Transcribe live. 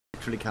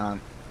literally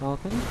can't. Oh,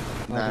 can you?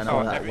 No,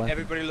 Oh, no,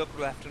 everybody look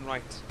left and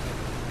right.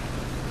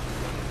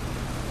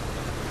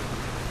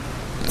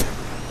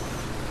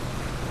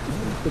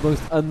 The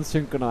most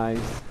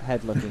unsynchronized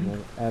head looking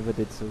I've ever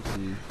did so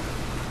see.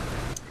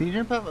 Can you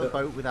jump out of a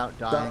boat without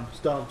dying?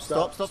 Stop.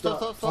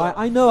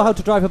 I know how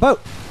to drive a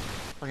boat!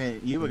 Okay,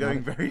 you were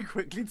going very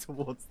quickly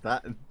towards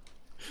that.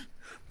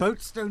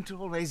 Boats don't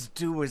always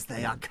do as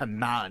they are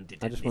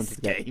commanded I just in this wanted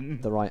to get game.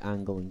 the right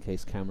angle in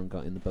case Cameron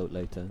got in the boat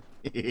later.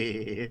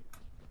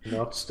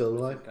 Not still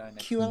alive.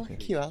 QL.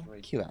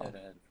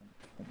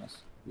 From us.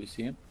 Do you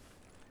see him?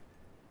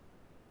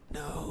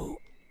 No.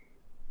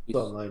 He's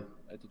Online.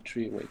 at the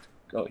tree. Wait.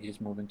 Oh, he's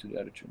moving to the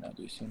other tree now.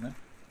 Do you see him now?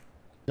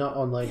 Not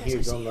online, yes,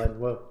 he's online.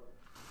 Whoa.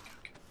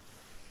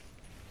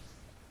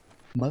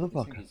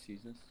 Motherfucker. He sees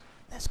us.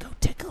 Let's go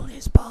tickle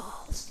his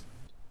balls.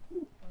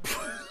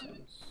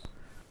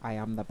 I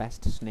am the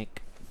best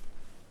snake.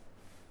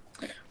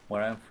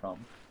 Where I'm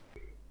from,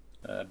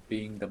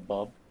 being the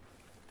Bob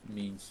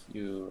means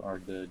you are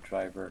the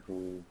driver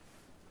who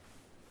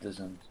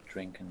doesn't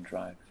drink and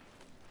drive.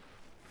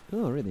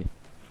 Oh, really?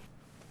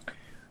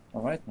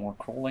 Alright, more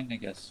crawling, I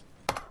guess.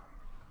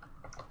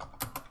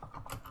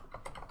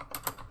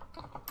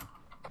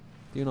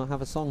 Do you not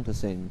have a song to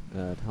sing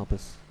to help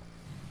us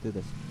do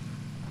this?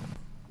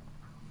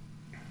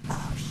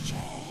 Oh, shit.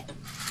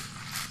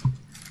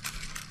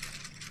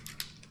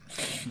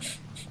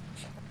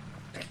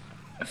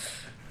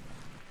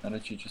 Now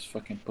that you just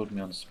fucking put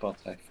me on the spot,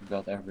 I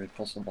forgot every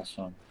possible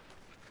song.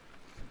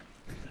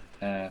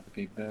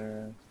 Happy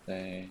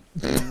birthday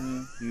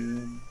to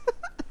you.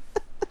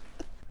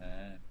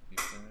 Happy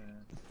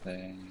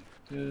birthday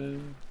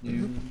to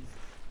you.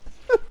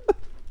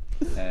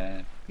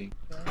 Happy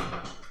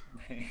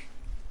birthday,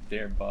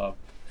 dear Bob.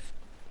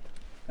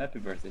 Happy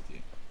birthday to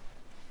you.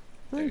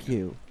 Thank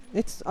you.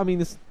 I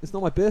mean, it's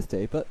not my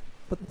birthday, but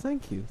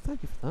thank you for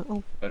that.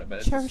 I'll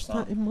But cherish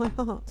that in my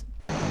heart.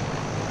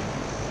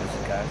 There's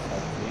a guy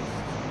southeast.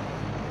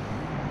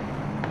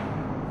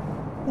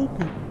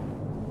 Okay.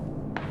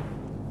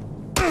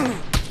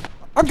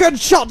 I'm getting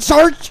shot,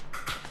 Sarge!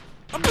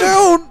 I'm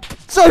down!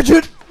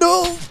 Sergeant,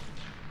 no!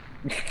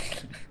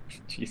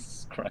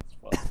 Jesus Christ,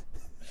 what?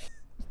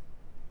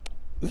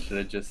 Should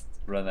I just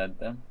run at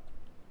them?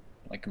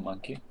 Like a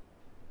monkey?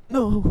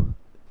 No.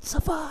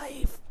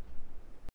 Survive!